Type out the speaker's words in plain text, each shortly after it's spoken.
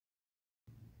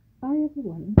Hi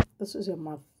everyone, this is your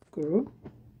math guru.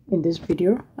 In this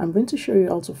video, I'm going to show you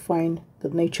how to find the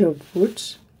nature of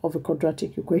roots of a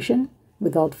quadratic equation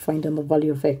without finding the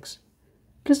value of x.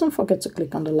 Please don't forget to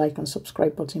click on the like and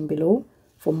subscribe button below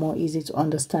for more easy to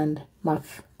understand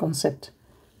math concept.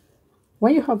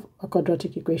 When you have a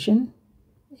quadratic equation,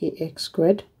 ax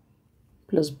squared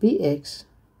plus bx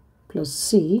plus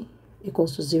c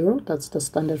equals to 0, that's the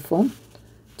standard form.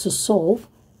 To solve,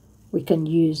 we can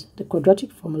use the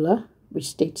quadratic formula, which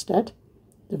states that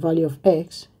the value of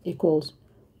x equals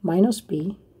minus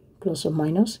b plus or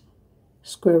minus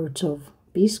square root of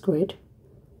b squared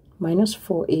minus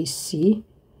 4ac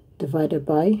divided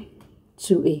by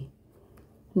 2a.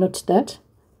 Note that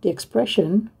the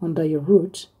expression under your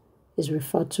root is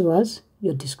referred to as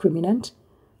your discriminant,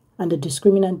 and the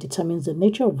discriminant determines the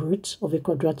nature of roots of a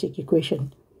quadratic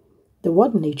equation. The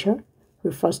word nature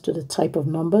refers to the type of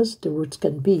numbers the roots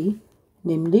can be,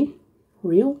 namely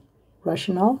real,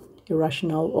 rational,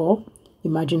 irrational, or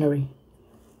imaginary.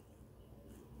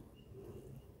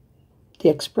 The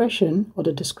expression or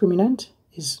the discriminant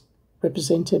is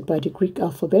represented by the Greek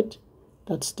alphabet,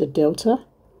 that's the delta,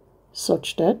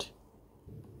 such that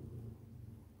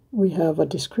we have a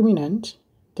discriminant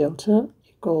delta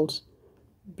equals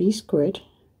b squared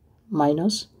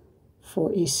minus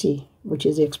 4ac, which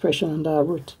is the expression under our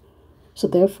root. So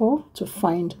therefore, to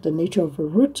find the nature of a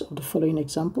root of the following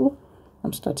example,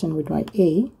 I'm starting with my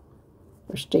a,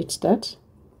 which states that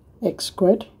x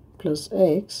squared plus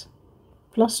x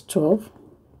plus 12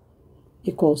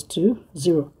 equals to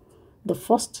 0. The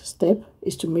first step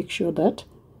is to make sure that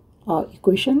our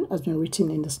equation has been written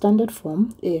in the standard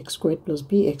form ax squared plus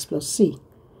bx plus c.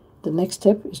 The next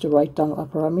step is to write down our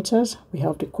parameters. We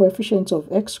have the coefficient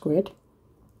of x squared,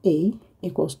 a,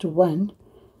 equals to 1,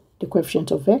 the coefficient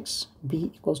of x,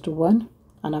 b, equals to 1,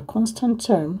 and a constant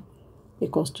term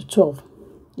equals to 12.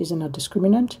 Using a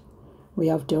discriminant, we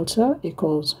have delta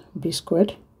equals b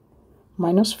squared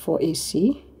minus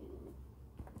 4ac.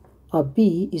 Our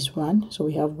b is 1, so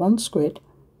we have 1 squared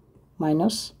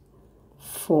minus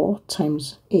 4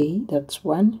 times a, that's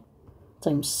 1,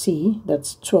 times c,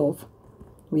 that's 12.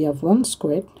 We have 1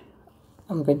 squared.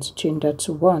 I'm going to change that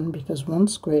to 1 because 1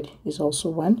 squared is also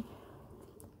 1.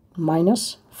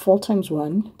 Minus 4 times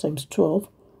 1 times 12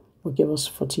 will give us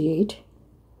 48.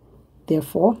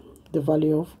 Therefore, the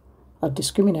value of our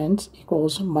discriminant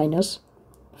equals minus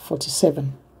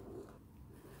 47.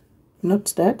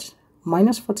 Note that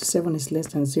minus 47 is less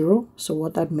than 0. So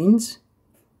what that means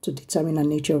to determine a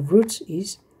nature of roots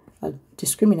is a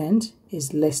discriminant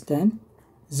is less than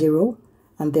 0,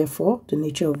 and therefore the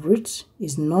nature of roots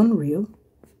is non-real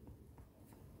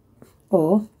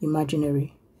or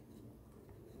imaginary.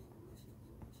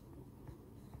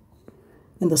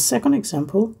 In the second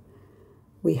example,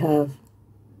 we have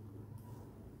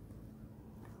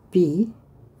b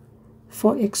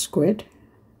 4x squared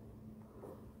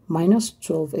minus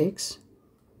 12x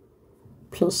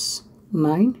plus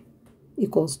 9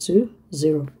 equals to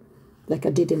 0. Like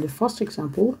I did in the first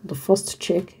example, the first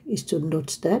check is to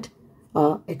note that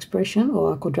our expression, or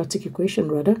our quadratic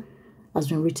equation rather, has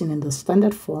been written in the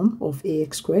standard form of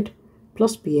ax squared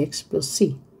plus bx plus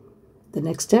c. The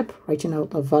next step, writing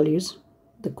out our values.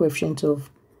 The coefficient of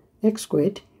x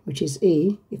squared, which is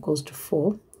a, equals to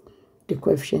 4. The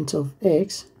coefficient of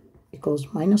x equals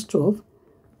minus 12.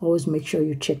 Always make sure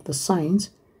you check the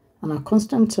signs. And our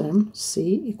constant term,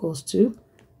 c, equals to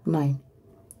 9.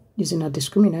 Using our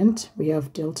discriminant, we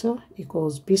have delta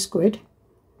equals b squared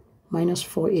minus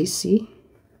 4ac.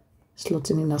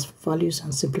 Slotting in as values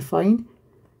and simplifying,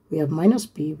 we have minus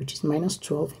b, which is minus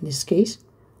 12 in this case,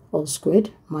 all squared,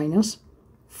 minus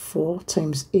 4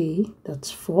 times a, that's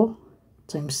 4,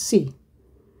 times c,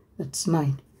 that's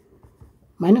 9.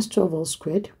 Minus 12 all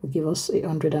squared will give us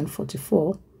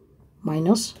 144,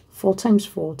 minus 4 times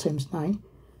 4 times 9,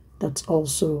 that's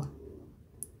also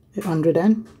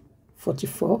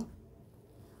 144.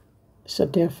 So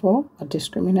therefore, a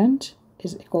discriminant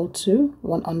is equal to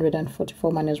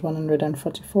 144 minus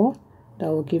 144. That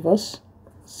will give us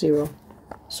 0.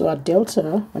 So our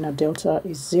delta, when our delta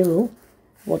is 0,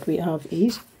 what we have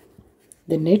is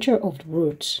the nature of the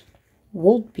roots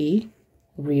will be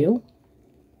real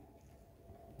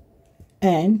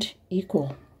and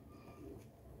equal.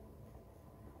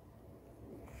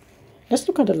 Let's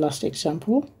look at the last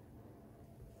example.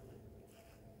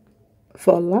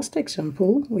 For our last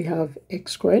example, we have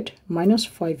x squared minus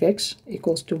 5x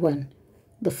equals to 1.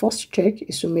 The first check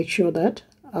is to make sure that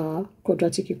our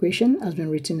quadratic equation has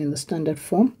been written in the standard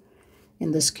form.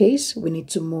 In this case, we need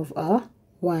to move our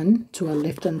 1 to our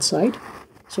left-hand side.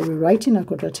 So we write in our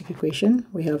quadratic equation,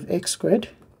 we have x squared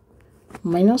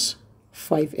minus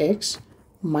 5x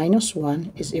minus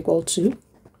 1 is equal to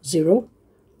 0.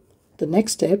 The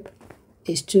next step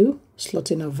is to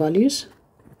slot in our values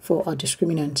for our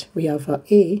discriminant. We have our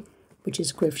a, which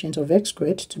is coefficient of x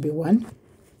squared, to be 1.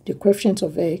 The coefficient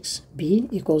of x, b,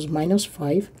 equals minus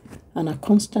 5, and a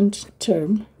constant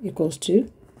term equals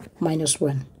to minus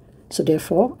 1. So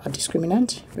therefore, our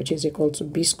discriminant, which is equal to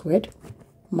b squared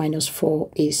minus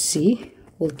 4ac,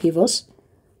 will give us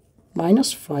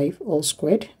minus 5 all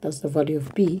squared, that's the value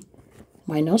of b,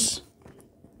 minus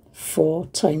 4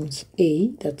 times a,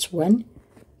 that's 1,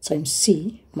 times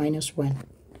c, minus 1.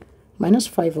 Minus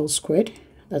 5 all squared,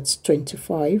 that's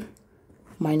 25,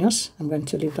 minus, I'm going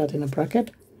to leave that in a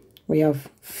bracket. We have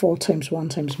 4 times 1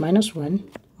 times minus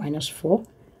 1, minus 4.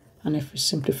 And if we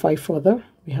simplify further,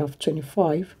 we have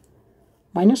 25.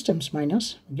 Minus times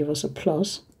minus will give us a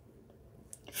plus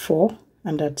 4,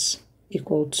 and that's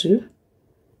equal to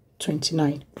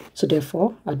 29. So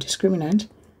therefore, our discriminant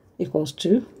equals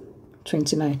to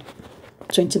 29.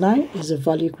 29 is a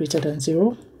value greater than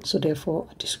 0. So therefore,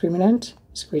 our discriminant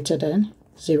is greater than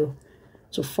 0.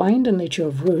 To find the nature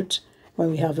of root,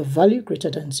 when we have a value greater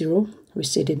than 0, we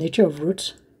say the nature of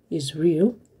root is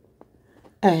real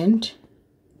and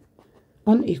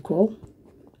unequal.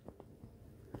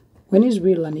 When it's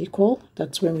real and equal,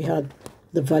 that's when we had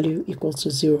the value equal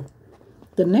to 0.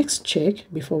 The next check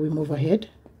before we move ahead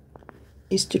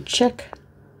is to check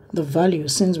the value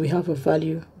since we have a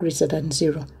value greater than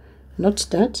 0. Note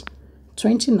that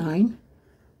 29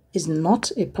 is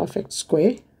not a perfect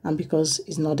square, and because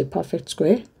it's not a perfect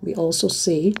square, we also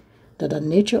say that the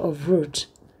nature of root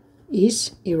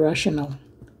is irrational.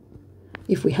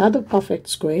 If we had a perfect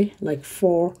square like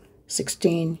 4,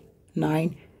 16,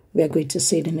 9, we are going to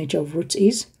say the nature of root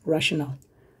is rational.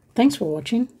 Thanks for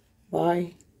watching.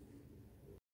 Bye.